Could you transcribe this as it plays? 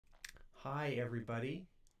Hi, everybody.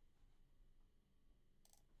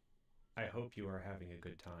 I hope you are having a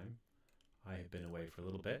good time. I have been away for a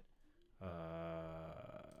little bit. I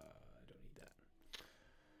don't need that.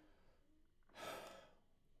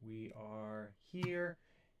 We are here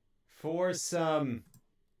for some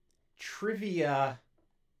trivia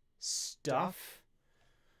stuff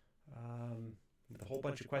with a whole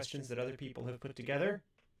bunch of questions that other people have put together.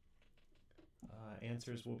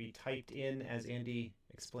 Answers will be typed in, as Andy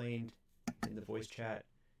explained in the voice chat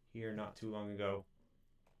here not too long ago.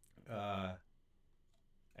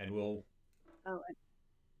 And we'll... Oh,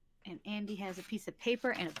 and Andy has a piece of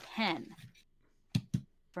paper and a pen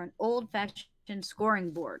for an old-fashioned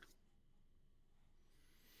scoring board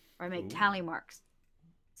where I make tally marks.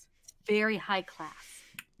 Very high class,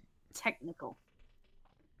 technical.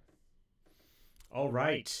 All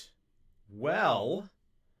right. Well,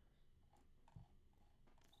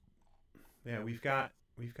 yeah, we've got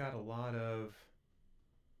a lot of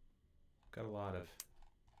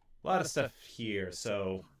stuff here.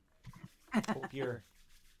 So hope you're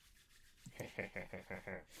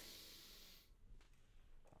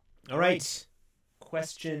all right.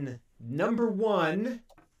 Question number 1.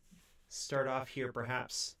 Start off here,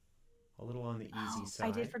 perhaps a little on the easy side.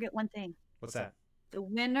 I did forget one thing. What's that? The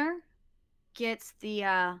winner gets the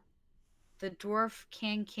dwarf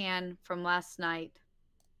can from last night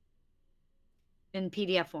in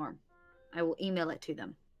PDF form. I will email it to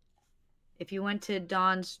them. If you went to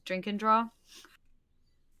Dawn's Drink and Draw.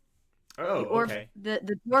 Oh, okay.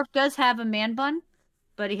 The dwarf does have a man bun,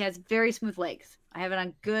 but he has very smooth legs. I have it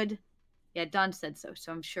on good. Yeah, Dawn said so,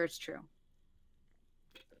 so I'm sure it's true.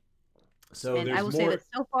 So and I will say that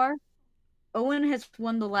so far, Owen has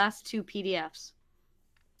won the last 2 PDFs.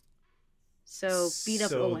 So beat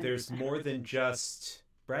up Owen. So there's more than just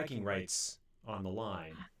bragging rights on the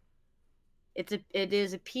line. It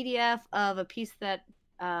is a PDF of a piece that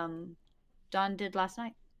Dawn did last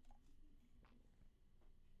night.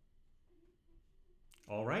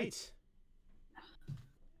 All right.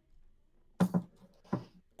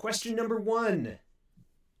 Question number 1.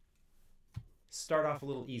 Start off a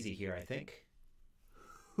little easy here, I think.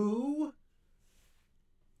 Who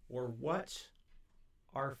or what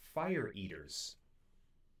are fire eaters?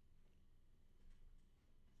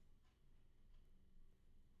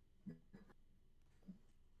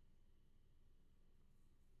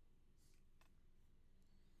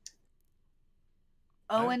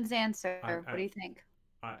 Owen's answer. What do you think?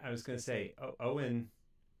 I was going to say, Owen.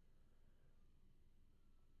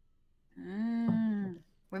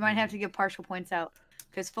 We might have to give partial points out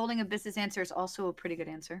because Folding Abyss's answer is also a pretty good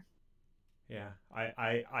answer. Yeah,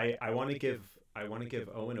 I want to give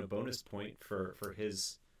Owen a bonus point for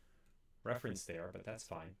his reference there, but that's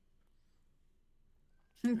fine.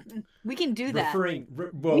 We can do that.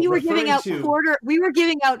 We were giving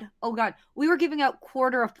out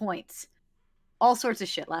quarter of points. All sorts of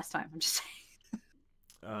shit last time. I'm just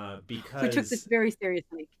saying. Because we took this very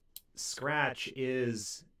seriously. Scratch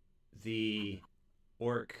is the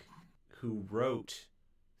orc who wrote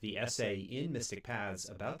the essay in Mystic Paths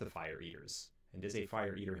about the fire eaters and is a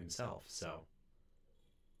fire eater himself. So,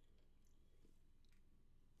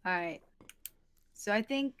 all right. So I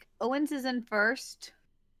think Owens is in first.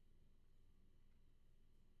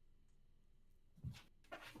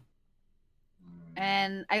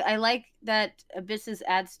 And I like that Abysses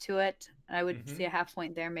adds to it. I would see a half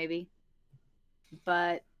point there, maybe.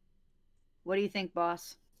 But what do you think,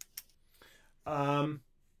 boss?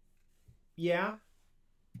 Yeah.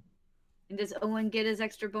 And does Owen get his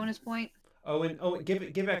extra bonus point? Owen, give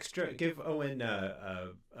Owen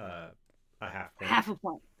a half point. Half a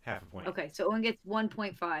point. Half a point. Okay, so Owen gets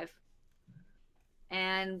 1.5.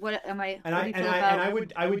 And what am I? And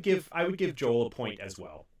I would give Joel a point as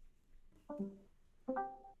well.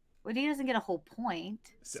 Well, he doesn't get a whole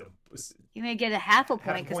point. So he may get a half a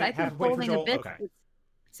point because I think Folding Abyss. Okay.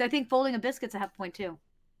 So I think Folding Abyss gets a half point too.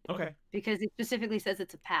 Okay. Because it specifically says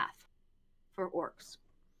it's a path for orcs.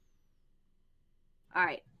 All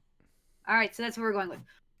right. So that's what we're going with.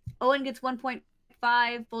 Owen gets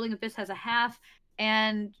 1.5. Folding Abyss has a half,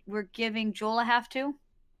 and we're giving Joel a half too.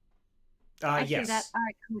 Yes. See that. All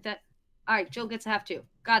right, with that. All right, Joel gets a half too.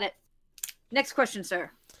 Got it. Next question,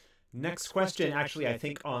 sir. Next question, actually, I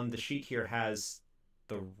think on the sheet here has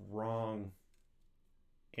the wrong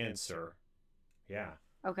answer. Yeah.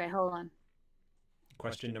 Okay, hold on.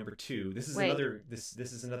 Question number 2. This is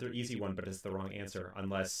another easy one, but it's the wrong answer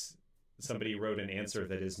unless somebody wrote an answer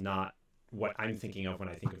that is not what I'm thinking of when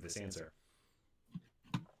I think of this answer.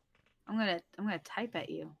 I'm gonna type at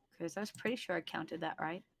you because I was pretty sure I counted that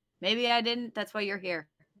right. Maybe I didn't. That's why you're here.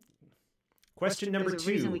 Question number There's a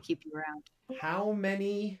 2. reason we keep you around. How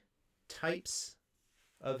many types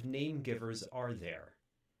of name givers are there?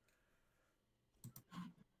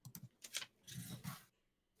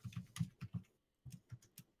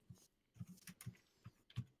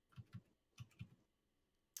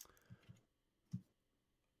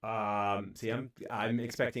 See, I'm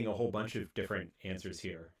expecting a whole bunch of different answers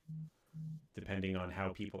here, depending on how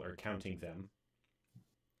people are counting them.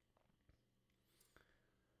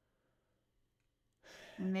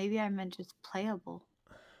 Maybe I meant just playable.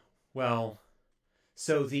 Well,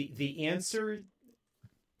 so the answer,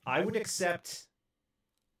 I would accept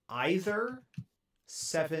either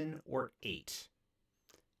 7 or 8.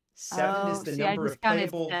 7 is the number of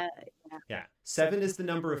playable. Yeah, 7 is the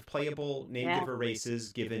number of playable name giver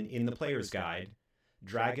races given in the player's guide.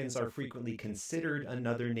 Dragons are frequently considered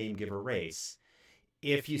another name giver race.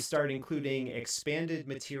 If you start including expanded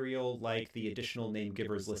material like the additional name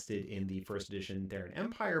givers listed in the first edition Theron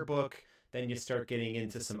Empire book, then you start getting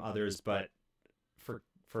into some others. But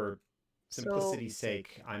for simplicity's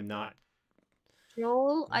sake, I'm not.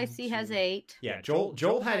 Joel, I see, has 8. Yeah,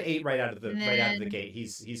 Joel had 8 right out of the gate.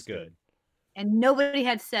 He's good. And nobody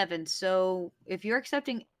had 7. So if you're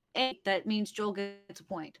accepting 8, that means Joel gets a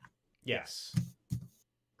point. Yes.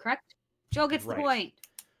 Correct? Joel gets the point.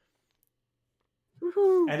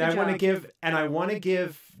 Woohoo, and I want to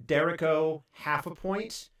give Derrico half a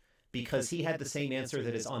point because he had the same answer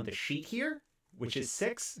that is on the sheet here, which is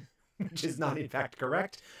 6, which is not in fact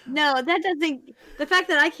correct. No, that doesn't. The fact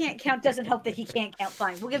that I can't count doesn't help that he can't count.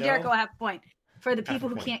 Fine, we'll give Derrico a half a point for the people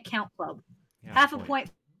who can't count club. Half a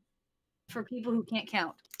point for people who can't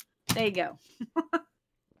count. There you go.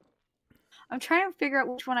 I'm trying to figure out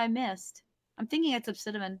which one I missed. I'm thinking it's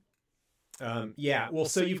Obsidian. Yeah. Well,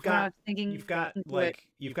 so you've got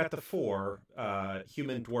the 4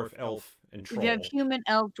 human, dwarf, elf, and troll. You have human,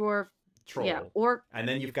 elf, dwarf, troll. Yeah, orc. And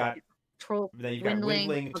then you've got troll. Then you've got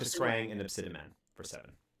Windling, Tiskrang, and Obsidian for 7.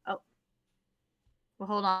 Oh. Well,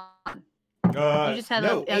 hold on. You just had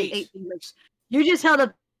 8 fingers. You just held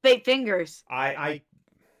up 8 fingers.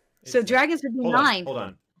 So dragons would be 9. Hold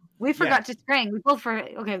on. We forgot Tiskrang. We both forgot.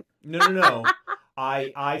 Okay. No.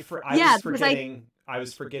 I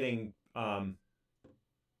was forgetting.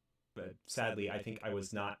 But sadly, I think I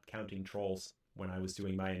was not counting trolls when I was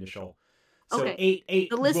doing my initial. So okay. 8.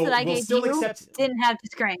 The list that I gave you didn't have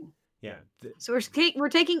Tiskrang. Yeah. So we're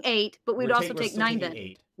taking 8, but we'd also take 9 then.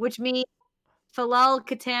 8. Which means Falal,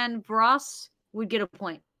 Catan, Bros would get a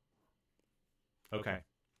point. Okay.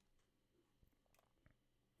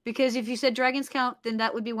 Because if you said dragons count, then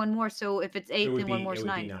that would be one more. So if it's 8, then one more is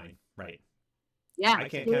 9. It would be 9, right? Yeah. I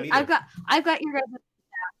can't count either. I've got your guys.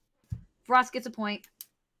 Ross gets a point.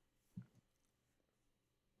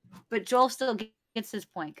 But Joel still gets his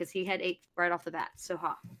point because he had 8 right off the bat. So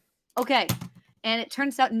okay. And it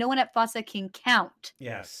turns out no one at FASA can count.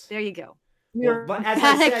 Yes. There you go. Well, but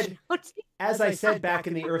as I said back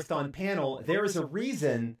in the Earthdawn panel, there is a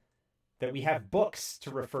reason that we have books to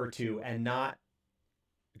refer to and not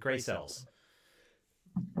gray cells.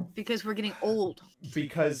 Because we're getting old.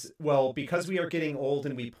 Because we are getting old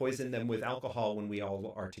and we poison them with alcohol when we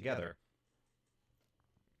all are together.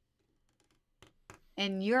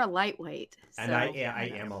 And you're a lightweight. So. And I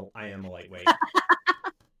am a lightweight.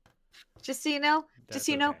 Just so you know, this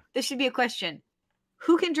should be a question.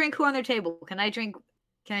 Who can drink who on their table? Can I drink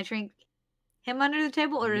him under the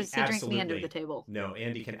table, or does he drink me under the table? No,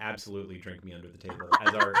 Andi can absolutely drink me under the table.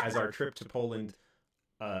 As our trip to Poland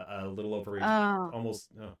a little over almost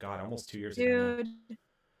 2 years ago. Dude.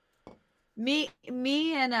 Me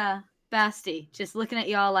and Basti just looking at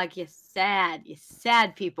y'all like you sad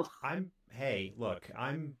people. Hey, look, I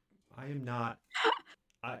am not.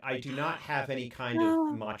 I do not have any kind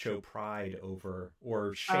of macho pride over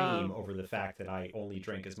or shame over the fact that I only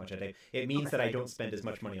drink as much a day. It means that I don't spend as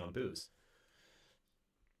much money on booze.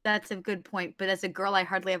 That's a good point. But as a girl, I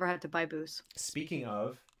hardly ever have to buy booze. Speaking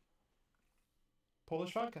of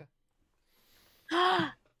Polish vodka.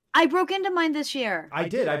 I broke into mine this year. I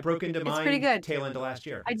did. I broke into mine. It's pretty good. Tail end of last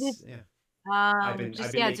year. I did. Yeah. I've been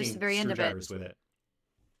making just the very end of it. With it.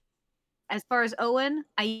 As far as Owen,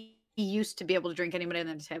 I used to be able to drink anybody on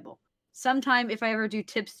the table. Sometime, if I ever do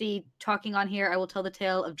tipsy talking on here, I will tell the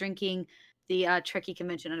tale of drinking the Trekkie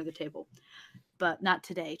convention under the table. But not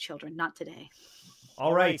today, children. Not today.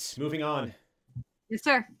 All right, moving on. Yes,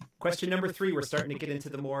 sir. Question number 3. We're starting to get into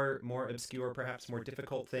the more obscure, perhaps more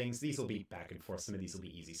difficult things. These will be back and forth. Some of these will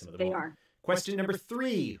be easy. Some of them they are. Question number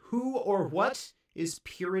 3. Who or what is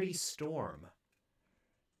Purity Storm?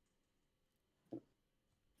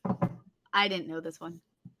 I didn't know this one.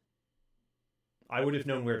 I would have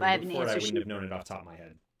known where to look for it. I wouldn't have known it off the top of my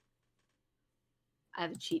head. I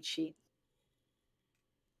have a cheat sheet.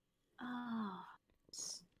 Oh.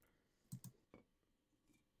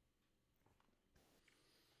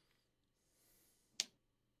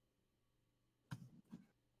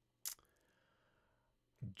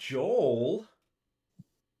 Joel,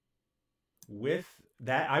 with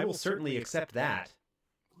that, I will certainly accept that.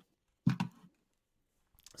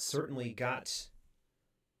 Certainly got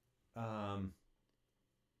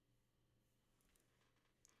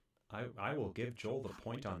I will give Joel the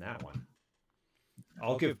point on that one.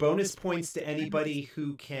 I'll give bonus points to anybody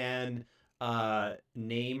who can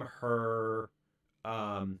name her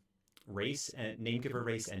race and give her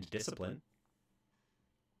race and discipline.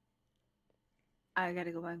 I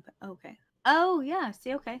gotta go back. Okay. Oh yeah.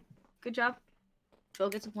 See. Okay. Good job. Joel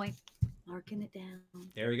gets a point. Marking it down.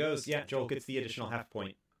 There he goes. Yeah, Joel gets the additional half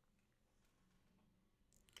point.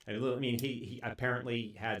 I mean, he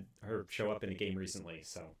apparently had her show up in a game recently,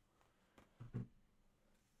 so.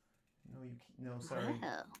 No, sorry.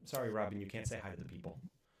 Wow. Sorry, Robin, you can't say hi to the people.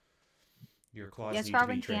 Your claws Yes, need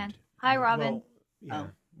Robin to be trimmed. can. Hi, Robin. Well, yeah.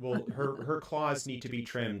 Well, her claws need to be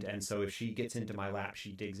trimmed, and so if she gets into my lap,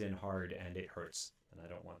 she digs in hard, and it hurts, and I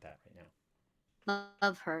don't want that right now.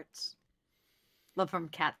 Love hurts. Love from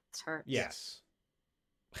cats hurts. Yes.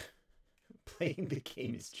 Playing the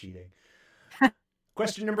game is cheating.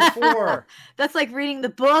 Question number 4. That's like reading the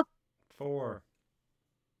book. 4.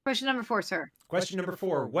 Question number 4, sir. Question number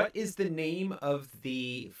 4. What is the name of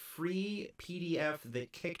the free PDF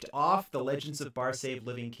that kicked off the Legends of Bar Save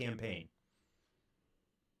Living campaign?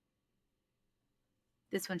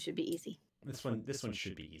 This one should be easy. This one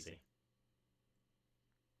should be easy.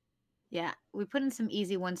 Yeah, we put in some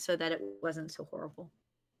easy ones so that it wasn't so horrible.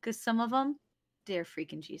 Because some of them, they're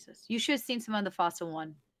freaking Jesus. You should have seen some of the FASA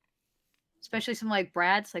one. Especially some like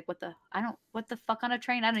Brad's, like what the fuck on a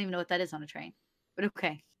train? I don't even know what that is on a train. But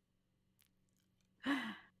okay.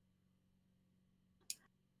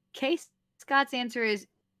 K. Scott's answer is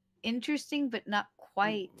interesting, but not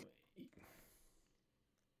quite.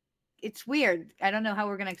 It's weird. I don't know how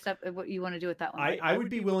we're going to accept what you want to do with that one. I would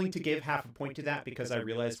be willing to give half a point to that because I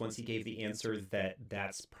realized once he gave the answer that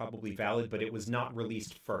that's probably valid, but it was not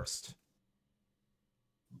released first.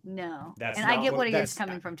 No. That's and I get what he's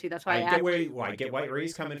coming from too. That's why I get where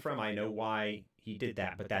he's coming from. I know why he did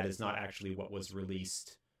that, but that is not actually what was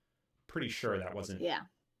released. Pretty sure that wasn't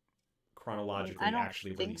chronologically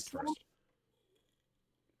actually released first.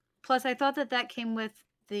 Plus, I thought that came with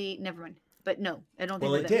the... Never mind. But no, I don't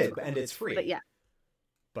think Well, it did, and it's free. But yeah.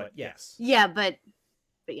 But yes. Yeah, but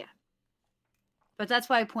yeah. But that's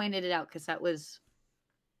why I pointed it out, because that was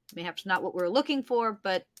perhaps not what we were looking for,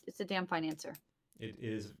 but it's a damn fine answer. It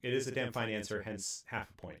is a damn fine answer, hence half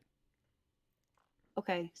a point.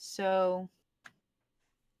 Okay, so...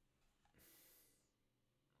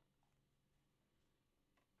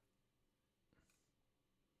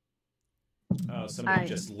 Oh, somebody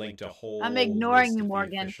just linked a whole... I'm ignoring you,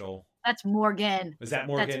 Morgan. Official... That's Morgan. Was that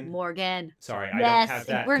Morgan? That's Morgan. Sorry, yes, I don't have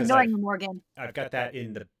that. We're ignoring you, Morgan. I've got that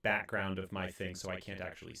in the background of my thing, so I can't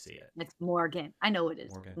actually see it. It's Morgan. I know it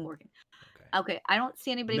is. Morgan. Okay, I don't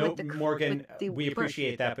see anybody with the... Morgan, we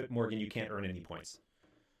appreciate that, but Morgan, you can't earn any points.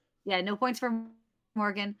 Yeah, no points for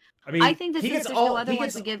Morgan. I mean, I think this is no other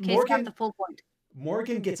ones to give Case Scott the full point.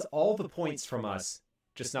 Morgan gets all the points from us,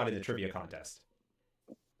 just not in the trivia contest.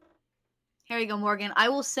 Here you go, Morgan. I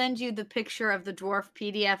will send you the picture of the dwarf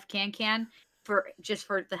PDF can for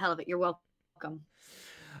the hell of it. You're welcome.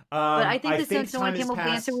 But I think this is someone came up with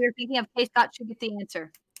the answer we were thinking of. Case Scott should get the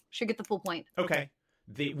answer. Should get the full point. Okay.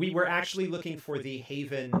 We were actually looking for the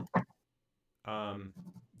Haven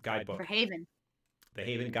guidebook. For Haven. The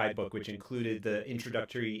Haven guidebook, which included the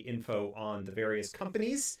introductory info on the various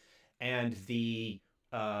companies and the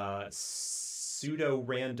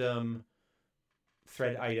pseudo-random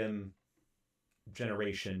thread item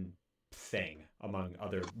generation thing, among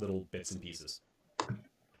other little bits and pieces.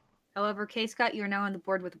 However, K. Scott, you are now on the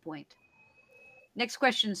board with a point. Next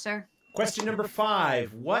question, sir. Question number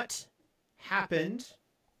 5. What happened,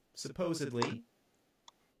 supposedly,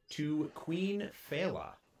 to Queen Fela?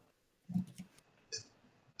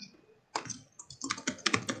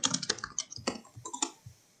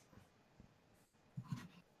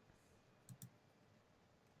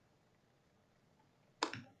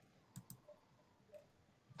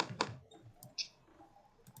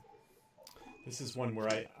 This is one where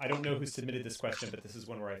I don't know who submitted this question, but this is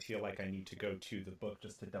one where I feel like I need to go to the book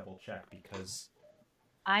just to double check because...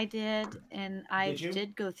 I did, and I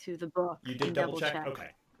did go through the book. You did double check? Okay.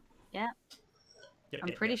 Yeah.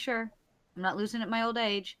 I'm pretty sure. I'm not losing at my old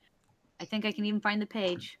age. I think I can even find the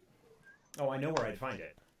page. Oh, I know where I'd find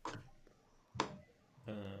it.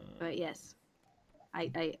 But yes.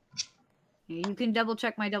 You can double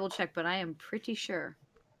check my double check, but I am pretty sure.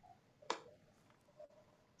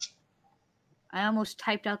 I almost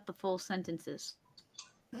typed out the full sentences.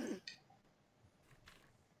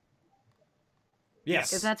 Yes.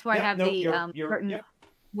 Because that's where I have the certain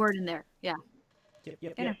word in there. Yeah.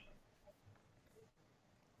 Yep.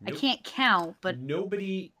 I can't count, but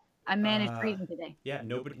nobody. I managed reading today. Yeah,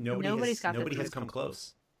 nobody has come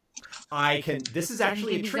close. I can. This is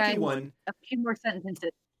actually a tricky one. A few more sentences.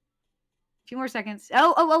 A few more seconds.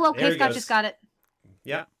 Oh. Okay, Scott just got it.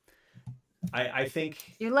 Yeah. I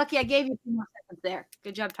think you're lucky I gave you 2 more seconds there.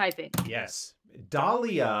 Good job typing. Yes.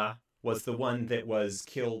 Dahlia was the one that was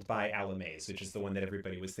killed by Alamaze, which is the one that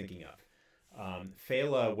everybody was thinking of.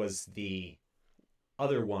 Fela was the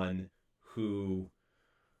other one who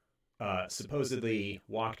supposedly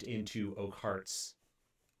walked into Oakhart's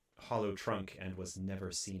hollow trunk and was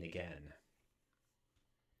never seen again.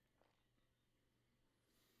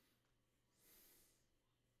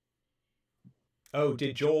 Oh,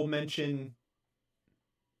 did Joel mention?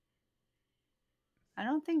 I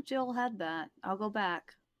don't think Joel had that. I'll go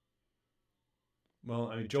back. Well,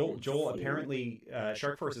 I mean, Joel apparently,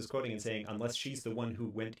 Shark Force is quoting and saying, unless she's the one who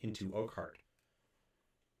went into Oakhart.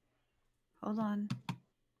 Hold on.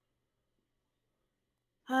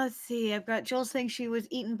 Let's see. I've got Joel saying she was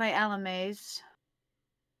eaten by Alamaze.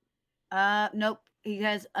 Nope. He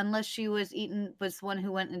has, unless she was eaten, was the one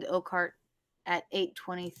who went into Oakhart at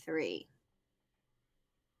 8:23.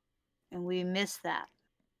 And we missed that.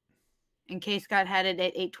 In case Scott had it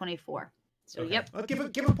at 8:24. So, okay. Yep. I'll give a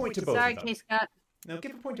point to both of them. Sorry, Scott. No,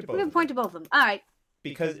 give a point to both. Give a point to both of them. All right.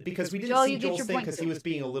 Because we didn't see Joel's thing because he was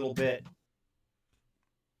being a little bit.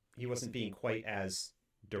 He wasn't being quite as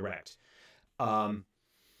direct.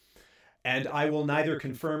 And I will neither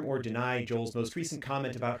confirm or deny Joel's most recent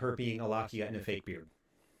comment about her being Alakia in a fake beard.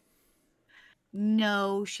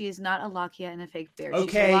 No, she is not Alakia in a fake beard.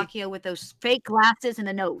 Okay. She's Alakia with those fake glasses and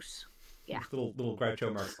a nose. Yeah. Little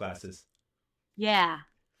Groucho Marx glasses. Yeah.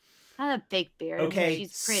 Not a fake beard. Okay.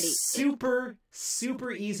 She's pretty.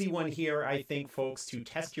 Super easy one here, I think, folks, to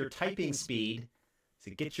test your typing speed.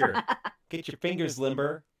 So get your fingers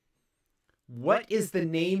limber. What is the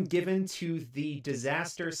name given to the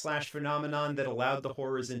disaster/phenomenon that allowed the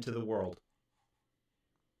horrors into the world?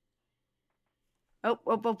 Oh,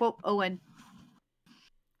 Owen.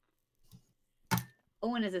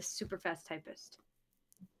 Owen is a super fast typist.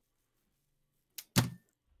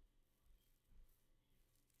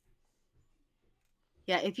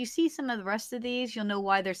 Yeah, if you see some of the rest of these, you'll know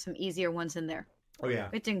why there's some easier ones in there. Oh, yeah.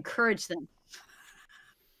 We have to encourage them.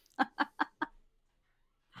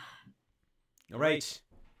 All right,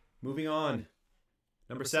 moving on.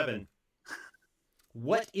 Number 7.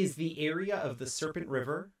 What is the area of the Serpent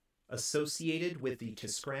River associated with the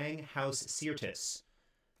Tiskrang House Sirtis?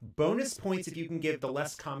 Bonus points if you can give the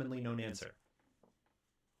less commonly known answer.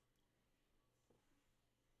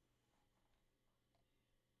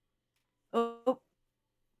 Oh,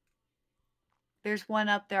 there's one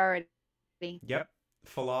up there already. Yep,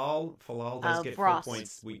 Falal does get full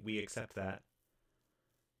points. We accept that.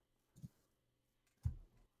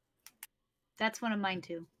 That's one of mine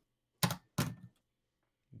too.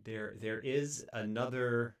 There is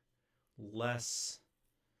another less.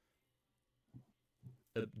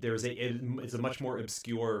 It's a much more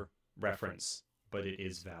obscure reference, but it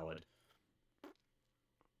is valid.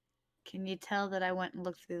 Can you tell that I went and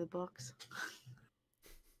looked through the books?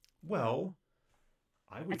 Well,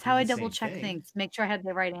 that's how I double check things. Make sure I had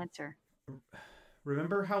the right answer.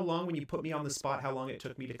 Remember how long, when you put me on the spot, how long it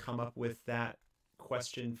took me to come up with that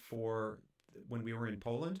question for when we were in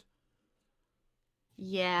Poland?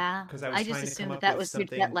 Yeah, because I just assumed that was your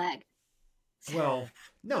jet lag. Well,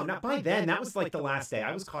 no, not by then. That was like the last day.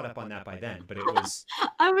 I was caught up on that by then, but it was.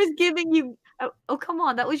 I was giving you. Oh, come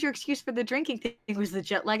on! That was your excuse for the drinking thing. Was the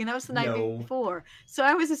jet lag, and that was the night before. So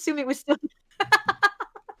I was assuming it was still.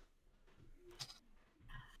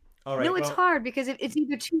 All right. No, it's hard because it's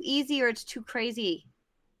either too easy or it's too crazy.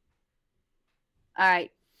 All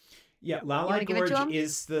right. Yeah, Lalai Gorge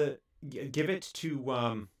is the. Give it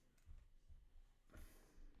to.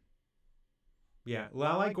 Yeah,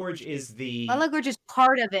 Lalai Gorge is the. Lalai Gorge is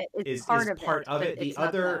part of it. Is part of it. The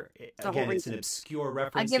other, again, it's an obscure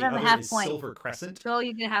reference. I give him a half point. Silver Crescent. Joel,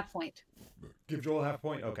 you get a half point. Give Joel a half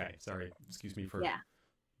point. Okay, sorry. Excuse me for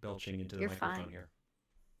belching into the microphone here.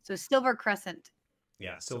 So Silver Crescent.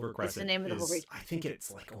 Yeah, Silver Crescent. It's the name of the whole region. I think it's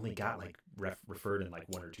like only got like referred in like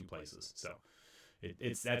 1 or 2 places. So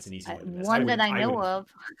that's an easy one. One that I know of.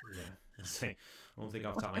 Yeah, I don't think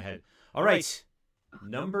off the top of my head. All right,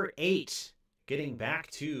 number 8. Getting back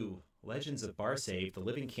to Legends of Barsave, the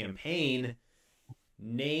Living Campaign.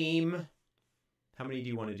 Name. How many do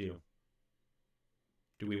you want to do?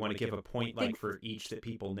 Do we want to give a point like for each that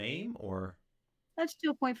people name, or? Let's do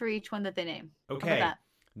a point for each one that they name. Okay.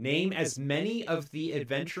 Name as many of the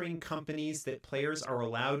adventuring companies that players are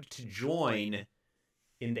allowed to join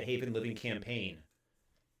in the Haven Living campaign.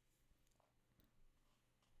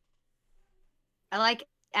 I like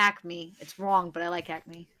Acme. It's wrong, but I like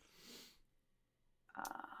Acme.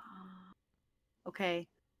 Okay.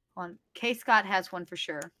 Hold on. K. Scott has one for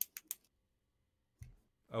sure.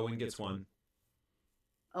 Owen gets one.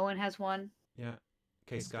 Owen has one. Yeah.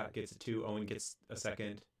 K. Scott gets a 2. Owen gets a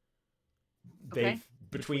second. Okay. They've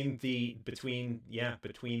between the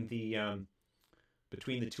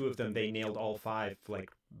two of them, they nailed all 5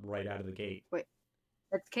 like right out of the gate. Wait.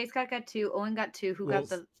 That's K. Scott got 2. Owen got 2. Who got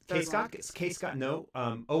the third one? K. Scott. No.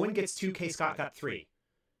 Owen gets 2. K. Scott got 3.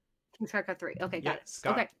 K. Scott got 3. Okay, got it.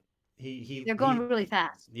 Scott, okay. They're going really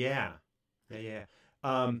fast. Yeah.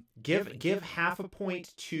 Give half a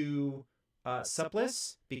point to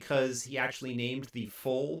Supplice because he actually named the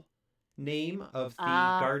full name of the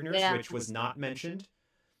gardeners, which was not mentioned.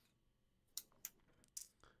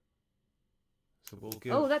 So we'll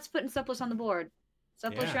give. Oh, that's putting Supplice on the board.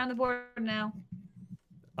 Supplice, you're on the board now.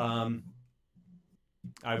 I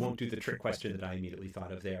won't do the trick question that I immediately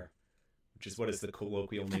thought of there, which is what is the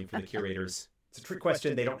colloquial name for the curators? It's a trick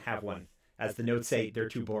question. They don't have one. As the notes say, they're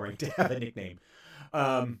too boring to have a nickname.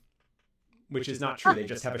 Which is not true. They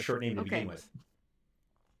just have a short name to begin with.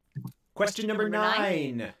 Question number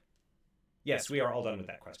 9. Yes, we are all done with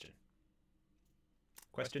that question.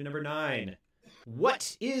 Question number 9.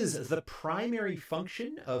 What is the primary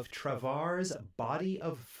function of Travar's Body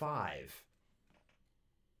of 5?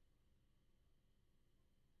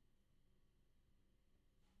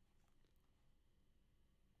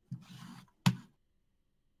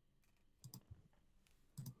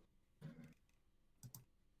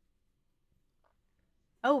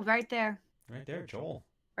 Oh, right there. Right there, Joel.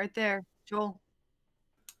 Right there, Joel.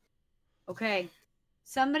 Okay.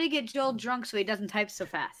 Somebody get Joel drunk so he doesn't type so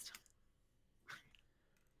fast.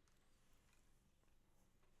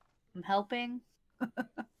 I'm helping.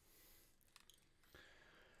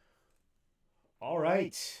 All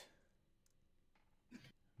right.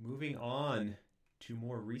 Moving on to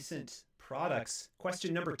more recent products.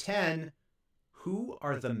 Question number 10. Who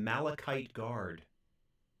are the Malachite Guard?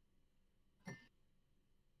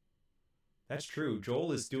 That's true.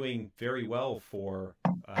 Joel is doing very well for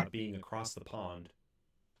being across the pond.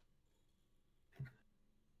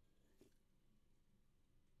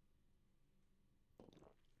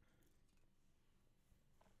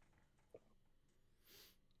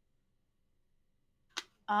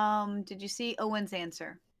 Did you see Owen's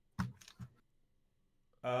answer?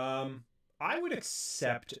 I would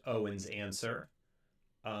accept Owen's answer.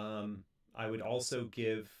 I would also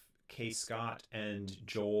give K. Scott and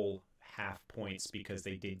Joel half points because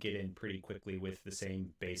they did get in pretty quickly with the same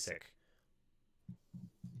basic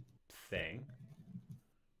thing.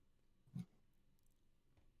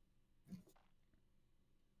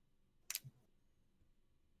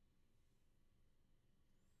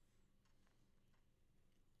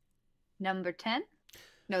 Number 10?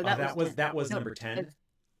 No, that was number 10.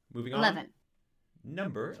 Moving on. 11.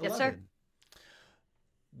 Number 11. Yes, sir.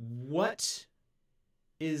 What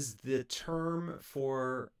is the term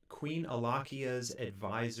for Queen Alakia's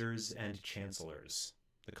advisors and chancellors?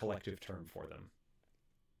 The collective term for them.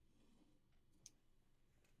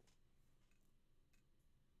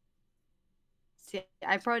 See,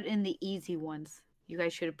 I brought in the easy ones. You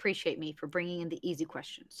guys should appreciate me for bringing in the easy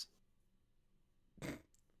questions.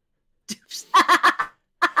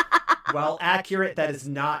 Well, accurate. That is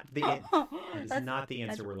not the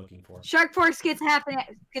answer we're looking for. Shark Force gets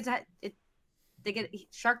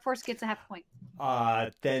Shark Force gets a half point.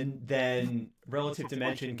 Then Relative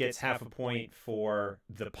Dimension gets half a point for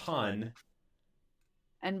the pun.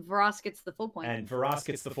 And Varos gets the full point. And Varos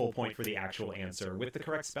gets the full point for the actual answer with the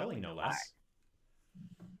correct spelling, no less.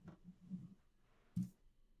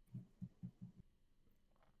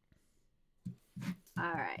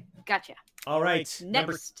 All right. Gotcha. All right.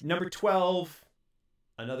 Next. Number 12.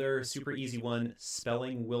 Another super easy one.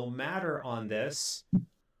 Spelling will matter on this.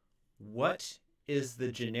 What is the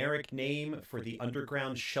generic name for the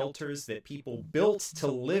underground shelters that people built to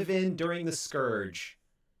live in during the Scourge?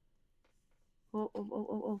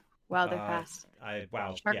 Oh. Wow, they're fast.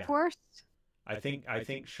 Shark Force? I think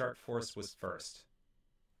Shark Force was first.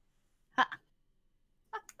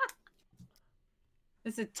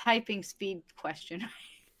 This is a typing speed question.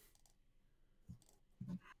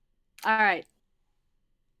 All right.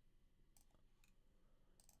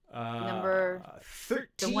 Number 13.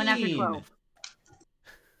 The one after 12.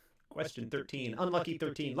 Question 13. Unlucky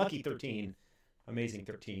 13. Lucky 13. Amazing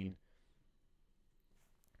 13.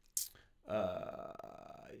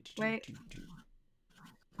 Wait.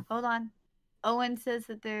 Hold on. Owen says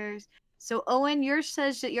that there's... So, Owen, yours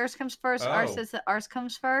says that yours comes first. Oh. Ours says that ours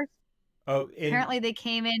comes first. Oh, apparently they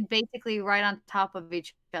came in basically right on top of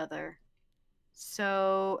each other.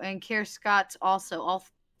 So, and Kier Scott's also,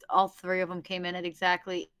 all three of them came in at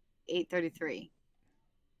exactly 8:33.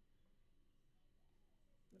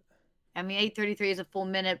 I mean, 8:33 is a full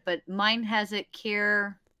minute, but mine has it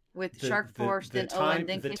Kier with Shark Force, then Owen,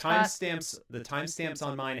 then K Scott. The timestamps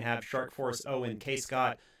on mine have Shark Force, Owen, K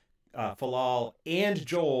Scott, Falal, and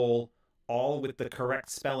Joel, all with the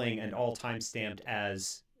correct spelling and all timestamped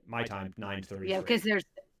as my time, 9:33. Yeah, because there's...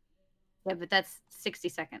 Yeah, but that's 60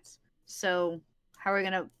 seconds. So how are we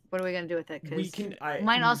gonna... What are we gonna do with it? Because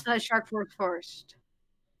mine also has Shark Force first.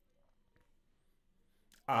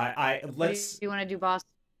 Let's... Do you want to do, boss?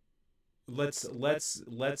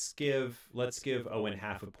 Let's give Owen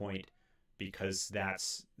half a point because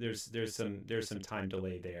there's some time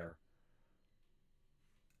delay there.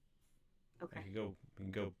 Okay. We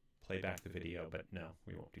can go play back the video, but no,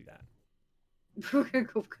 we won't do that. We're gonna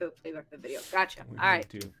go play back the video. Gotcha. All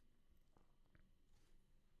right.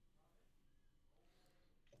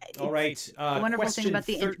 All right. Wonderful question thing about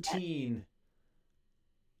the 13. Internet.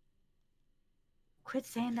 Quit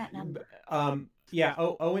saying that number. Yeah,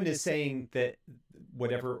 Owen is saying that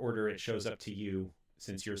whatever order it shows up to you,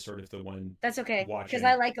 since you're sort of the one. That's okay, watching. because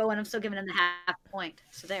I like Owen. I'm still giving him the half point.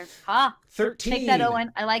 So there. 13. Take that,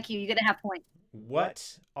 Owen. I like you. You get a half point.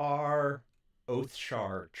 What are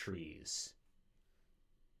Oathshar trees?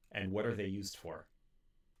 And what are they used for?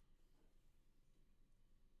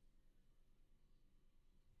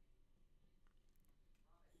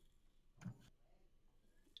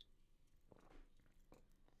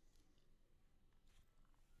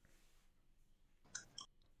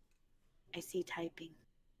 I see typing.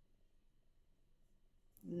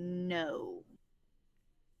 No.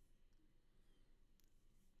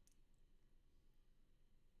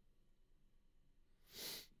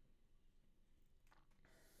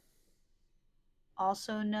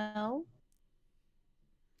 Also no.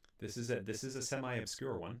 This is a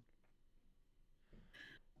semi-obscure one.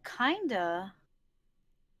 Kinda.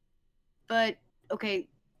 But okay,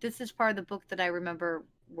 this is part of the book that I remember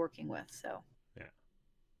working with, so. Yeah.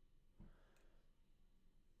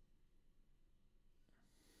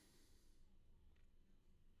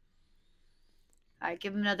 All right,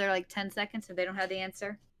 give them another like 10 seconds if they don't have the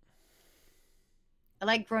answer. I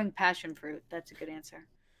like growing passion fruit. That's a good answer.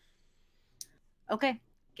 Okay,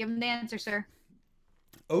 give them the answer, sir.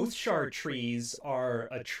 Oathshar trees are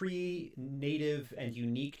a tree native and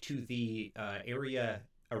unique to the area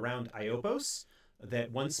around Iopos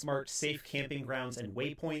that once marked safe camping grounds and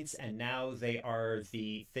waypoints, and now they are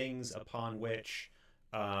the things upon which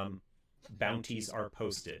bounties are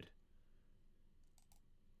posted.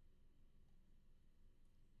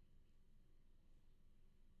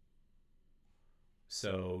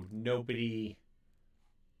 So nobody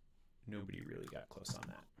really got close on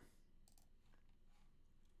that.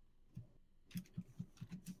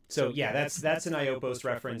 So yeah, that's an Iopos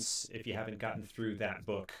reference. If you haven't gotten through that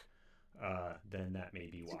book, then that may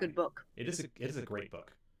be why. It's a good book. It is a great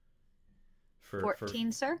book.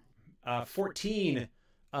 14, sir? 14.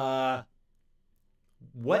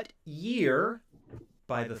 What year,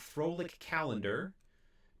 by the Throlic calendar,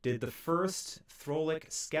 did the first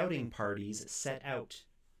Throlic scouting parties set out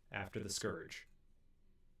after the Scourge?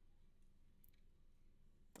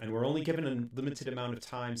 And we're only given a limited amount of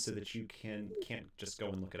time so that you can't just go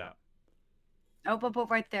and look it up. Oh,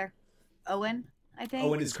 right there. Owen, I think.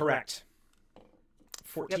 Owen is correct.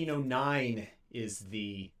 1409 is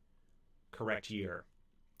the correct year.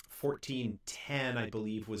 1410, I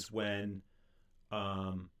believe, was when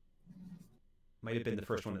might have been the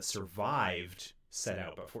first one that survived set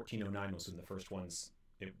out, but 1409 was when the first ones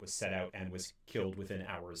it was set out and was killed within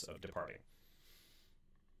hours of departing.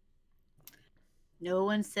 No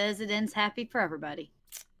one says it ends happy for everybody.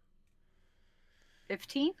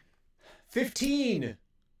 15? 15.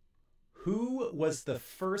 Who was the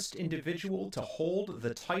first individual to hold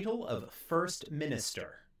the title of First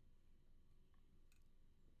Minister?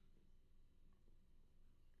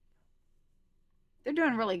 They're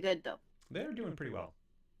doing really good, though. They're doing pretty well.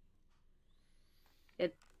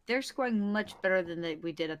 They're scoring much better than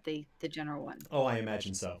we did at the general one. Oh, I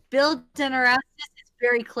imagine so. Bill Denarastis is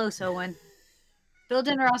very close, Owen. Bill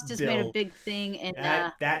Denarastis made a big thing in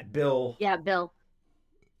that Bill. Yeah, Bill.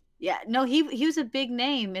 Yeah, no, he was a big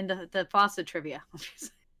name in the FASA trivia.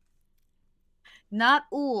 Not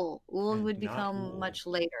Ool. Ool would become much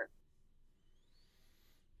later.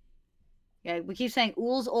 Yeah, we keep saying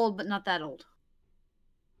Ool's old, but not that old.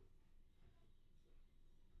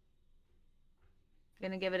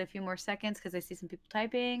 Gonna give it a few more seconds because I see some people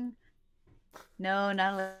typing. No,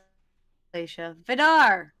 not Alicia.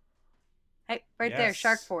 Vidar! Hey, right there,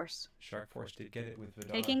 Shark Yes. Force. Shark Force did get it with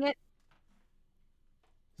Vidar. Taking it.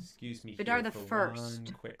 Excuse me Vidar here the for first.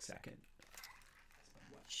 one quick second.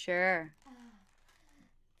 Sure.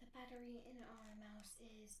 The battery in our mouse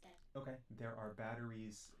is dead. Okay, there are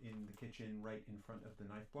batteries in the kitchen right in front of the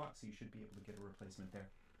knife block, so you should be able to get a replacement there.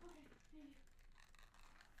 Okay, thank you.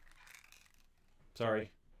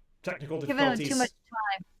 Sorry. Technical Giving difficulties. him too much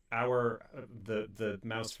time. The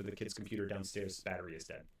mouse for the kid's computer downstairs battery is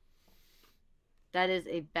dead. That is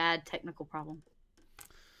a bad technical problem.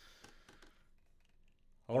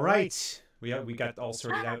 All right. We got all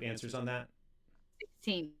sorted out answers on that.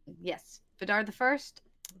 16. Yes. Vidar the first.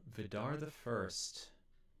 Vidar the first.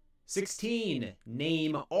 16.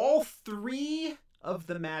 Name all 3 of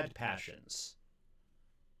the mad passions.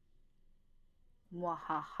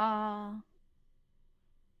 Wahaha.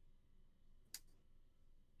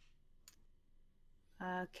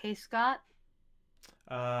 K. Scott.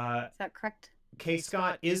 Is that correct? K.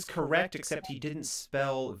 Scott is correct, except he didn't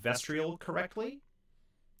spell vestial correctly.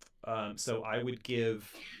 So I would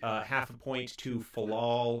give half a point to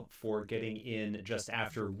Falal for getting in just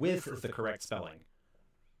after with the correct spelling.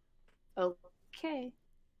 Okay.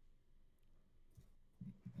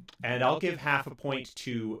 And I'll give half a point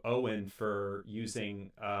to Owen for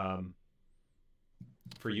using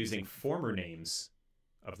former names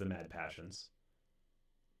of the mad passions.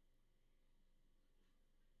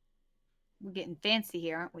 We're getting fancy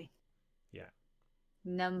here, aren't we? Yeah.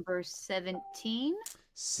 Number 17.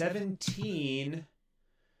 17.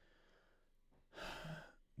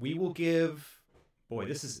 We will give. Boy,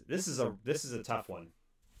 this is a tough one.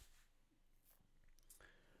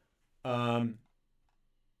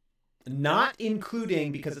 Not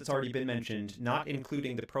including, because it's already been mentioned, not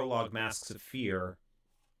including the prologue Masks of Fear.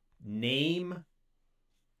 Name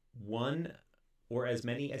one or as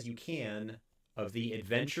many as you can of the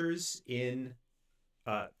adventures in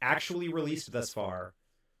actually released thus far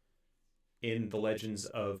in the Legends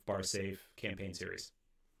of Barsafe campaign series.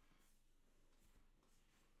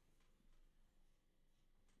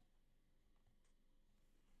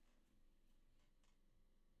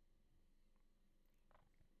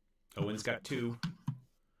 Owen's got 2.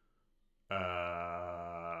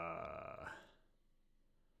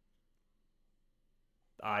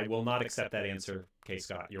 I will not accept that answer, K.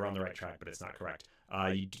 Scott. You're on the right track, but it's not correct.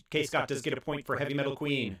 K. Scott does get a point for Heavy Metal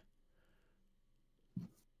Queen.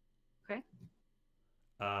 Okay.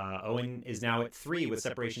 Owen is now at 3 with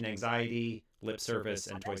Separation Anxiety, Lip Service,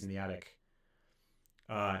 and Toys in the Attic.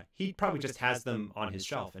 He probably just has them on his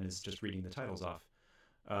shelf and is just reading the titles off.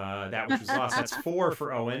 That which was lost. That's 4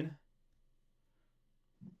 for Owen.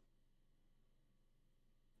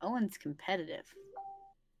 Owen's competitive.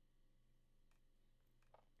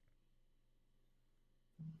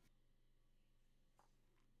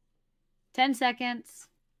 Ten seconds.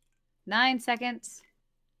 9 seconds.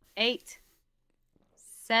 8.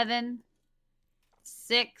 7.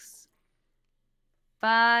 6.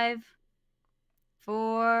 5.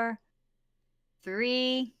 4.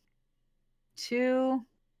 3. 2.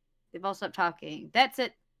 They've all stopped talking. That's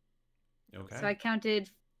it. Okay. So I counted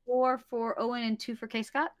 4 for Owen and 2 for K.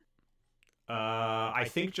 Scott. I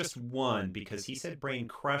think just 1, because he said Brain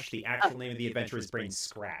Crush. The actual name of the adventure is Brain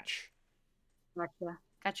Scratch.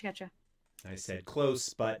 Gotcha. I said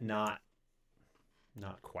close, but not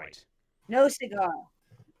quite. No cigar.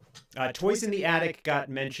 Toys in the Attic got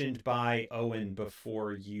mentioned by Owen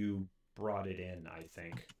before you brought it in, I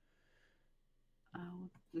think. Oh,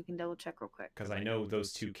 we can double check real quick. Because I know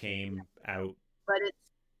those 2 came out. But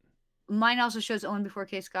mine also shows Owen before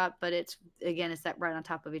K. Scott, but it's that right on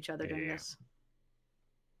top of each other doing this.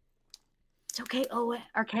 It's okay, Owen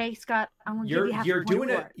or K. Scott. I'm gonna give you half a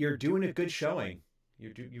point. You're doing a good showing.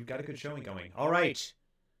 You've got a good showing going. All right.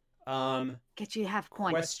 Get you half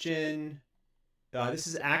point. Question. This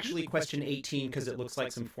is actually question 18 because it looks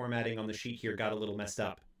like some formatting on the sheet here got a little messed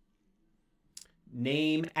up.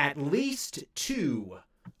 Name at least 2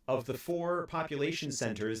 of the 4 population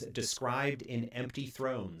centers described in Empty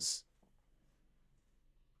Thrones.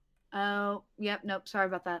 Oh, yep. Nope. Sorry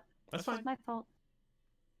about that. That's fine. It's my fault.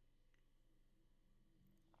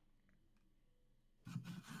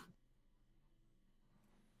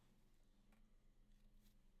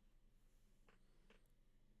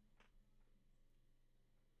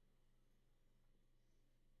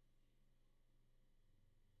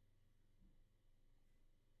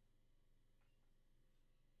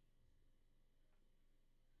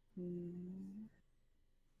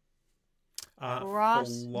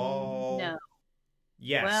 Frost, Flaw... no.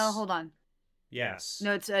 Yes. Well, hold on. Yes.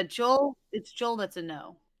 No, it's Joel. It's Joel that's a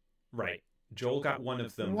no. Right. Joel got one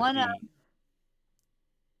of them. One but of...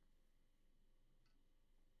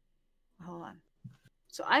 Hold on.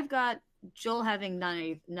 So I've got Joel having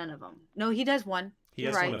none of them. No, he does one. He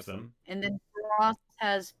You're has right. one of them. And then Frost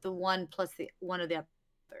has the one plus the one of the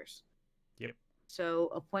others. Yep.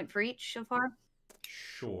 So a point for each so far?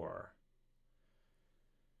 Sure.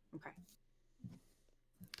 Okay.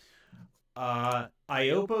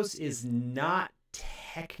 Iobos is not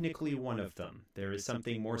technically one of them. There is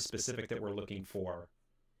something more specific that we're looking for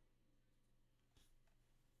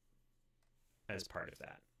as part of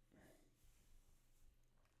that.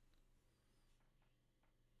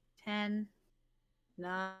 10,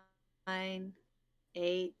 9,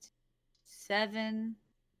 8, 7,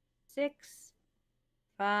 6,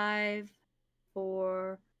 5,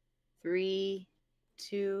 4, 3,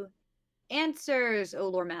 2. Answers, O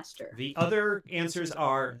Lore Master. The other answers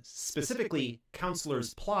are specifically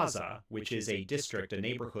Counselor's Plaza, which is a district, a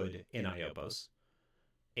neighborhood in Iobos.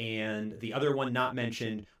 And the other one not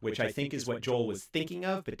mentioned, which I think is what Joel was thinking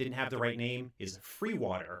of, but didn't have the right name, is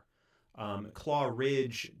Freewater. Claw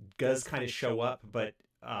Ridge does kind of show up, but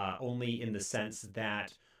only in the sense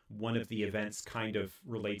that one of the events kind of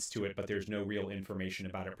relates to it, but there's no real information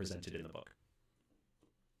about it presented in the book.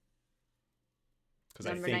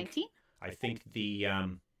 Number 19? I think the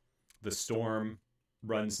storm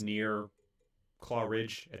runs near Claw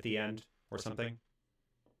Ridge at the end or something.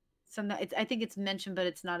 I think it's mentioned, but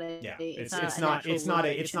it's not a. Yeah, it's not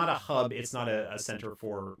a hub. It's not a center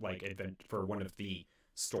for for one of the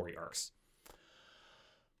story arcs.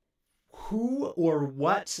 Who or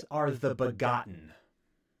what are the Begotten?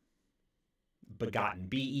 Begotten,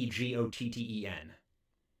 Begotten.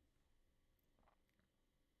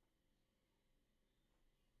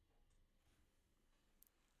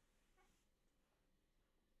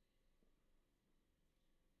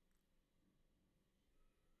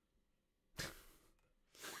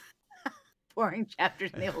 Boring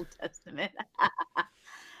chapters in the Old Testament.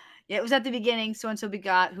 Yeah, it was at the beginning. So and so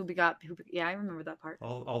begot, who begot, who. Yeah, I remember that part.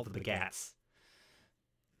 All the begats.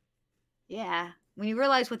 Yeah, when you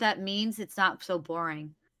realize what that means, it's not so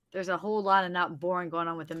boring. There's a whole lot of not boring going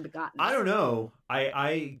on within begotten. I don't know.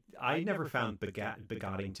 I never found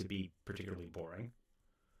begotten to be particularly boring.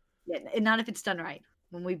 Yeah, and not if it's done right.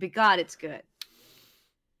 When we begot, it's good.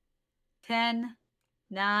 10,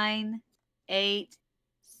 9, 8,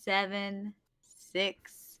 7,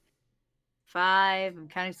 6, 5. I'm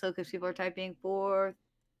counting slow because people are typing. 4,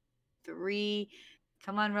 3.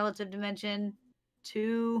 Come on, relative dimension.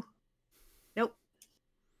 2. Nope.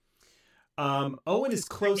 Owen is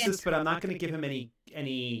closest, but I'm not going to give him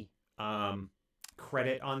any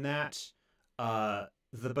credit on that. The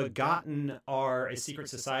Begotten are a secret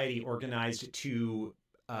society organized to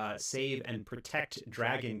save and protect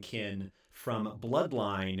Dragonkin from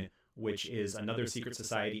Bloodline, which is another secret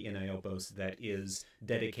society in Iobos that is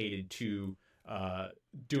dedicated to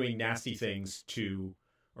doing nasty things to,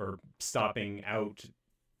 or stopping out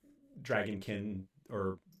Dragonkin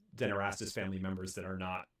or Denarastus family members that are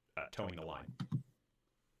not towing the line.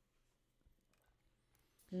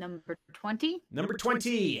 Number 20. Number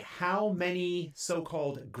 20. How many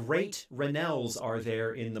so-called Great Renels are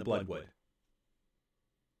there in the Bloodwood?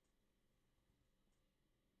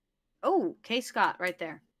 Oh, K. Scott right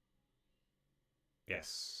there.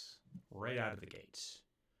 Yes, right out of the gate.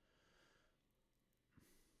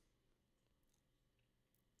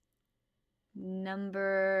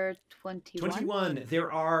 Number 21. 21.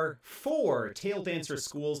 There are 4 Tail Dancer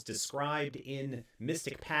schools described in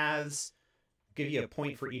Mystic Paths. Give you a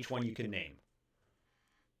point for each one you can name.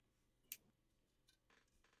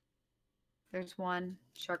 There's one.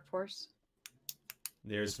 Shark Force.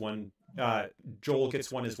 There's one. Joel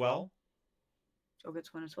gets one as well. Joel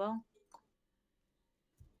gets one as well.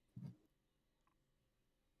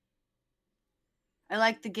 I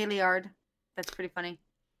like the Gilliard. That's pretty funny.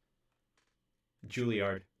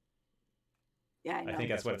 Juilliard. Yeah, I know. I think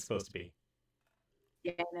that's what it's supposed to be.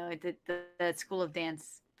 Yeah, I know. The School of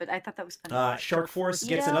Dance. But I thought that was funny. Shark Force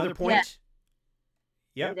gets another point.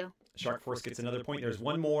 Yeah. Yep. Shark Force gets another point. There's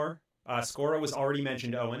one more. Scora was already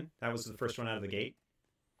mentioned, Owen. That was the first one out of the gate.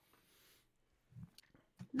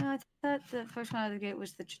 No, I thought the first one out of the gate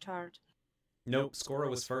was the Chitard. Nope, Scora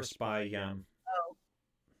was first by...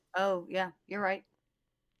 Oh, yeah, you're right.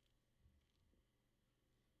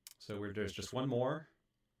 So there's just one more.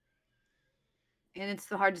 And it's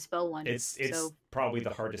the hard to spell one. It's probably the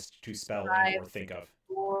hardest to spell 5, or think of.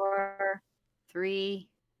 4, 3.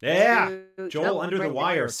 Yeah! 2, Joel, Under the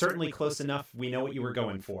Wire. Certainly close enough. We know what you were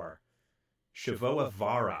going for. Shavoa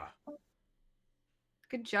Vara.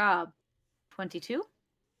 Good job. 22.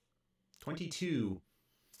 22.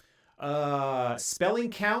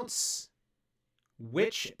 Spelling counts.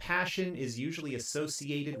 Which passion is usually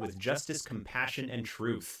associated with justice, compassion, and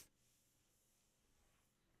truth?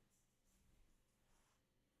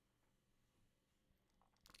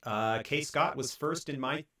 K. Scott was first in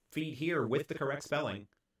my feed here with the correct spelling.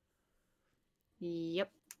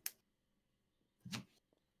 Yep.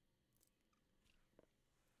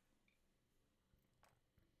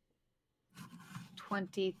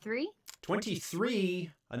 23.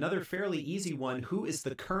 23, another fairly easy one. Who is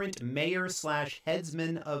the current mayor /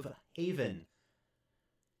 headsman of Haven?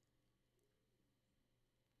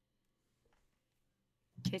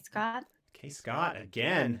 K. Scott. K. Scott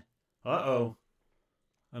again. Uh-oh.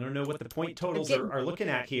 I don't know what the point totals are looking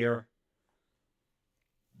at here.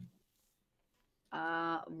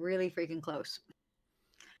 Really freaking close.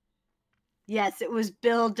 Yes, it was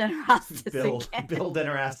Bill Denarastis again. Bill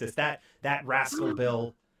Denarastis. That rascal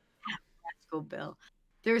Bill. Rascal Bill.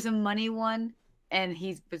 There's a money one, and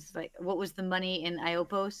he was like, what was the money in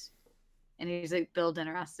Iopos? And he's like, Bill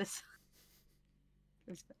Denarastis.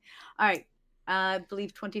 All right. I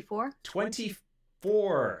believe 24.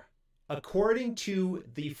 24. According to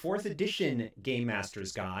the 4th edition Game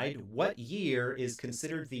Master's Guide, what year is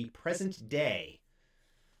considered the present day?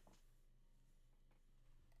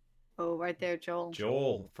 Oh, right there, Joel.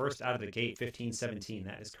 Joel, first out of the gate, 1517.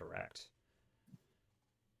 That is correct.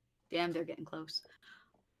 Damn, they're getting close.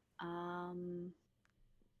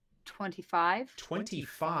 25.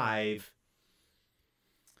 25.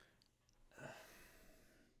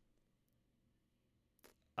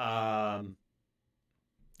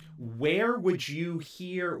 Where would you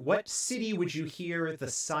hear, what city would you hear the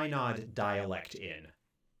Synod dialect in?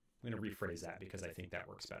 I'm going to rephrase that because I think that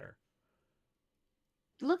works better.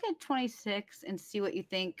 Look at 26 and see what you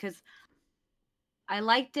think, because I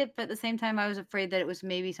liked it, but at the same time, I was afraid that it was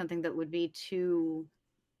maybe something that would be too...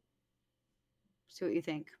 See what you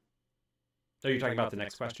think. Are you talking about the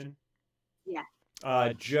next question? Yeah.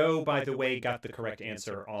 Joe, by the way, got the correct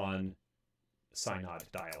answer on Synod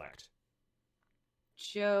dialect.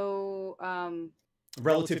 Joe...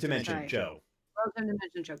 Relative dimension, sorry. Joe. Relative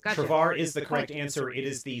dimension, Joe. Gotcha. Travar is the correct answer. It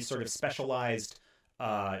is the sort of specialized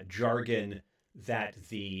jargon that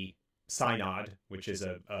the Synod, which is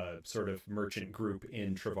a sort of merchant group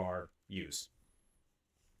in Travar, use.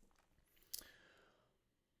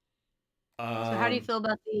 So how do you feel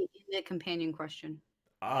about the companion question?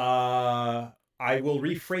 I will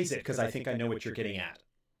rephrase it because I think I know what you're getting at.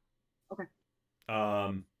 Okay.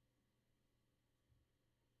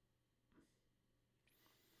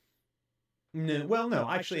 No,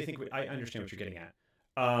 actually, I think I understand what you're getting at.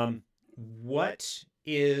 What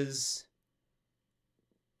is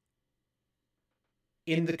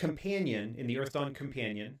in the companion, in the Earthdawn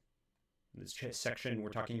companion, this section we're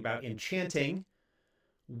talking about enchanting,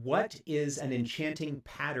 what is an enchanting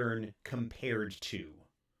pattern compared to?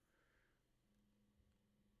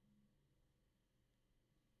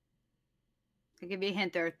 I'll give you a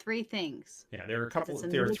hint. There are 3 things. Yeah, there are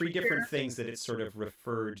 3 different things that it's sort of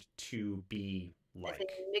referred to be like.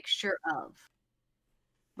 It's a mixture of.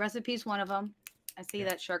 Recipe's one of them. I see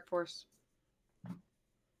that, Shark Force.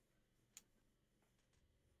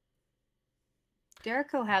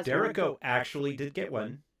 Derico has one. Derico actually did get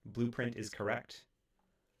one. Blueprint is correct.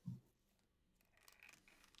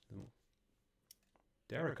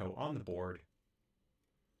 Derico on the board.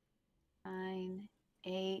 9,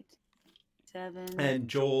 8, 7. And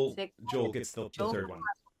Joel 6. Joel gets the third one.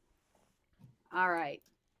 All right.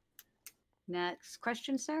 Next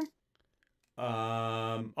question, sir.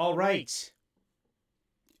 All right.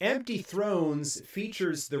 Empty Thrones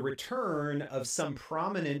features the return of some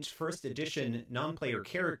prominent first edition non-player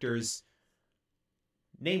characters.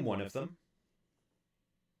 Name one of them.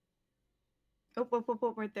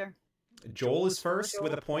 Oh, right there. Joel is first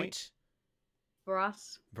with a point.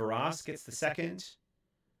 Varas. Varas gets the second.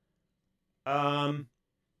 That's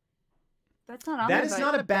not on That is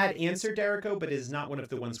not a bad answer, Derico, but it is not one of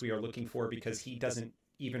the ones we are looking for because he doesn't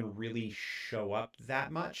even really show up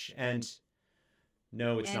that much. And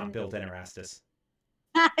no, it's not Bill Denarastis.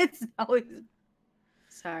 It's always...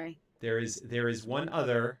 Sorry. There is one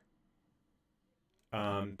other,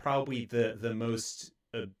 probably the most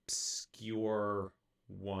obscure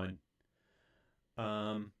one.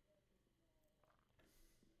 No,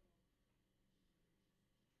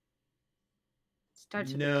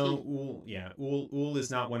 Ull is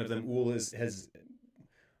not one of them. Ull has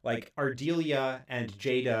like Ardelia and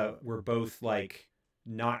Jada were both like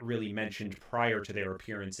not really mentioned prior to their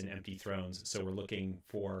appearance in Empty Thrones, so we're looking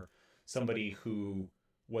for somebody who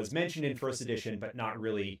was mentioned in first edition, but not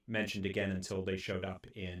really mentioned again until they showed up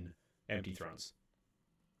in Empty Thrones.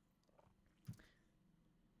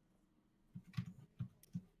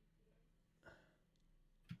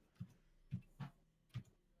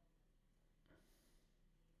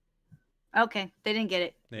 Okay, they didn't get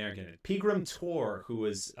it. They are getting it. Pegram Tor, who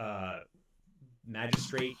was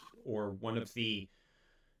magistrate or one of the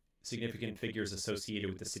significant figures associated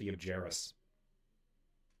with the city of Jairus.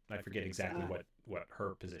 I forget exactly what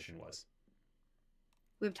her position was.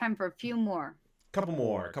 We have time for a few more. Couple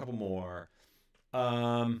more.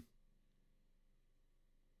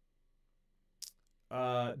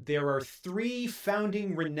 There are 3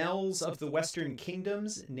 founding Renels of the Western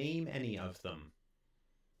Kingdoms. Name any of them.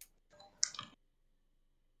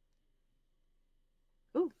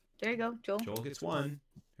 Ooh, there you go, Joel. Joel gets 1.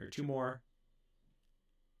 There are 2 more.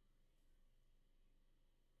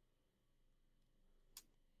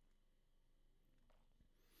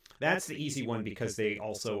 That's the easy one because they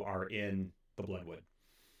also are in the Bloodwood.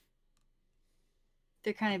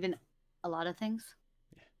 They're kind of in a lot of things.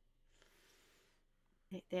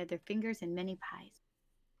 Yeah. They have their fingers in many pies.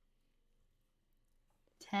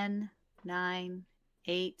 10, 9,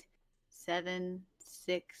 8, 7,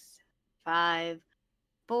 6, 5,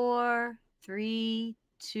 4, 3,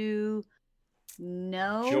 2.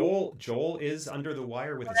 No. Joel is under the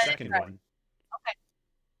wire with the second one. Okay.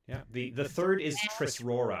 Yeah. The third is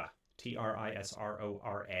Trisrora.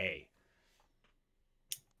 Trisrora.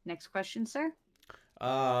 Next question, sir.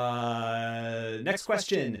 Next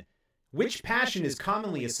question. Which passion is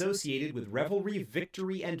commonly associated with revelry,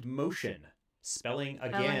 victory, and motion? Spelling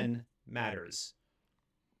again matters.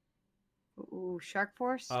 Ooh, Shark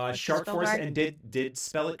Force. Shark Force, and did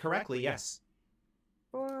spell it correctly? Yes.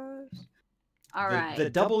 Force. All right. The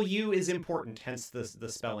W is important, hence the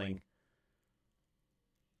spelling.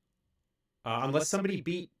 Unless somebody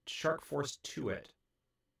beat Shark Force to it.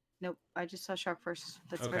 Nope, I just saw Shark Force.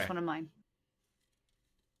 That's the first one of mine.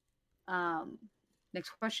 Next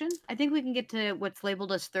question. I think we can get to what's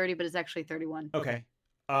labeled as 30, but it's actually 31. Okay.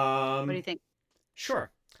 What do you think? Sure.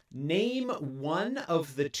 Name one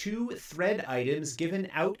of the 2 thread items given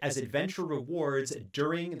out as adventure rewards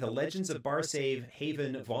during the Legends of Barsave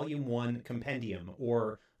Haven Volume 1 Compendium,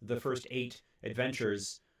 or the first 8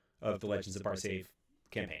 adventures of the Legends of Barsave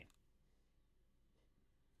campaign.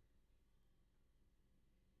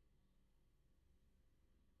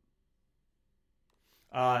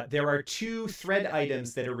 There are 2 thread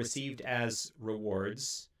items that are received as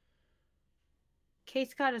rewards. K.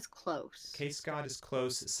 Scott is close. K. Scott is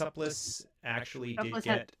close. Supplice actually did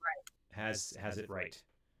get has it right.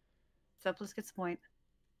 Supplice gets a point.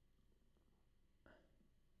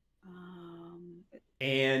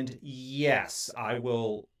 And yes, I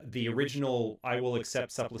will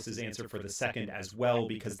accept Supplice's answer for the second as well,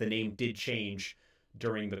 because the name did change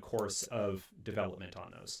during the course of development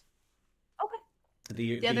on those. Okay.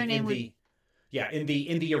 The other name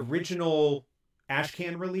in the original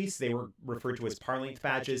Ashcan release, they were referred to as Parlink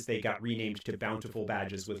badges. They got renamed to Bountiful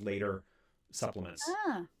badges with later supplements.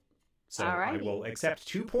 So I will accept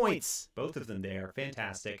 2 points, both of them there.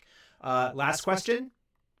 Fantastic. Last question?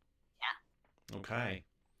 Yeah. Okay.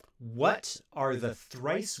 What are the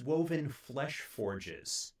thrice woven flesh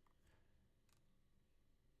forges?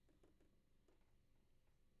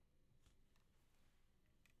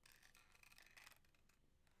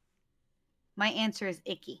 My answer is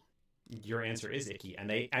icky. Your answer is icky, and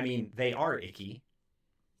they are icky.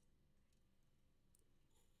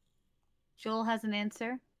 Joel has an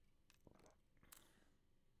answer.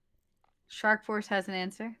 Shark Force has an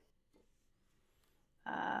answer.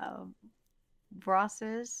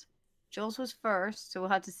 Ross's. Joel's was first, so we'll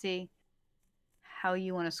have to see how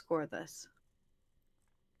you want to score this.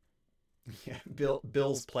 Yeah,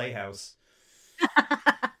 Bill's Playhouse.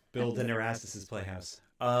 Bill Erastus's Playhouse.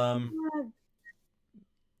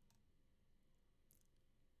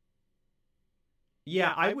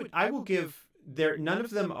 Yeah, I will give there. None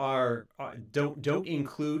of them are don't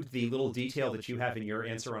include the little detail that you have in your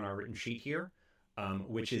answer on our written sheet here,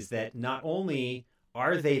 which is that not only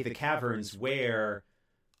are they the caverns where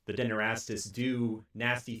the Denerastus do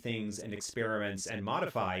nasty things and experiments and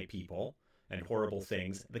modify people and horrible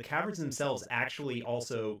things, the caverns themselves actually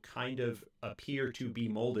also kind of appear to be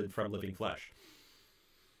molded from living flesh.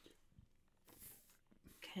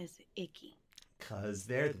 'Cause icky. Because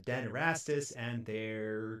they're the Denerastus and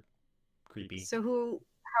they're creepy. So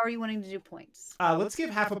how are you wanting to do points? Let's give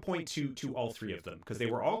half a point to all 3 of them, because they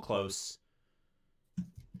were all close.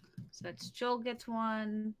 So that's Joel gets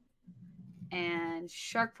 1, and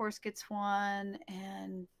Shark Force gets 1,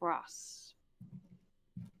 and Ross.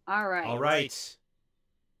 All right. All right.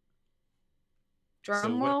 Drum So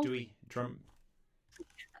roll. what do we drum?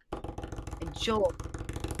 Joel.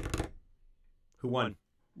 Who won?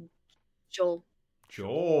 Joel.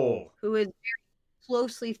 Joel. Who is very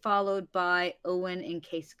closely followed by Owen and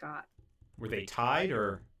K. Scott. Were they tied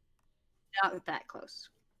or? Not that close.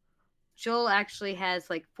 Joel actually has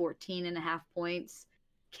like 14.5 points.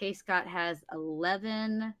 K. Scott has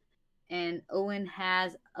 11, and Owen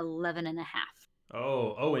has 11.5.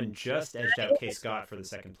 Oh, Owen just edged out K. Scott for the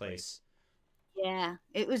second place. Yeah,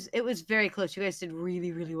 it was very close. You guys did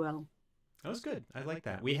really, really well. That was good. I like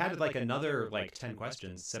that. We had like another 10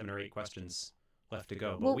 questions, 7 or 8 questions left to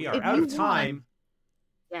go, but Well, we are if out you of time.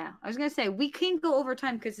 Yeah, I was gonna say we can go over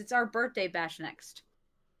time because it's our birthday bash next,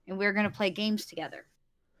 and we're gonna play games together.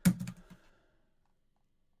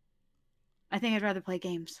 I think I'd rather play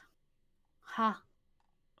games. Ha!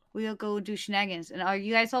 We'll go do shenanigans. And are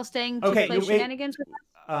you guys all staying to play shenanigans with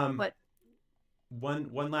us? What?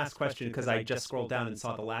 One last question, because I just scrolled down and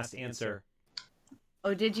saw the last answer.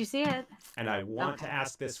 Oh, did you see it? And I want to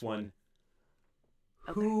ask this one.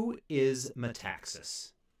 Okay. Who is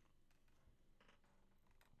Metaxas?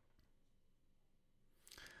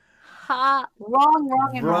 Ha!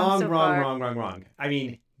 Wrong. I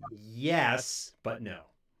mean, yes, but no.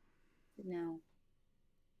 No.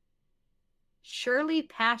 Shirley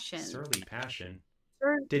Passion.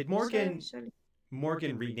 Did Morgan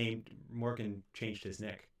Morgan changed his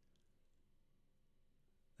nick?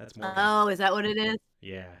 That's Morgan. Oh, is that what it is?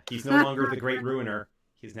 Yeah. He's no longer the Great Ruiner.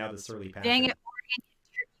 He's now the Surly Passion. Dang it, Morgan, you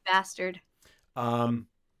bastard.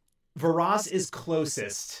 Varas is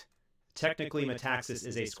closest. Technically, Metaxas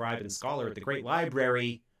is a scribe and scholar at the Great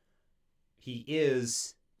Library. He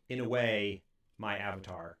is, in a way, my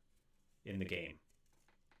avatar in the game.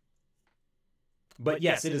 But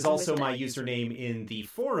yes, it is also my username in the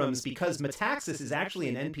forums because Metaxas is actually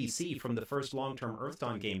an NPC from the first long-term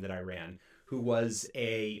Earthdawn game that I ran, who was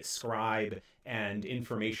a scribe and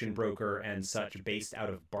information broker and such based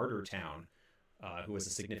out of Bartertown, who was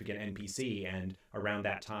a significant NPC. And around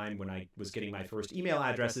that time, when I was getting my first email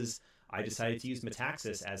addresses, I decided to use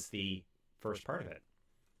Metaxas as the first part of it.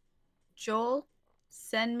 Joel,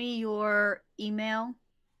 send me your email.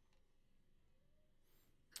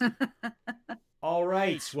 All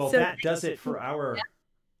right. Well, that does it for our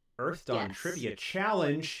Earthdawn Trivia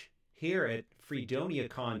Challenge here at Freedonia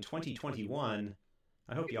Con 2021.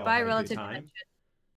 I hope you all had a good time.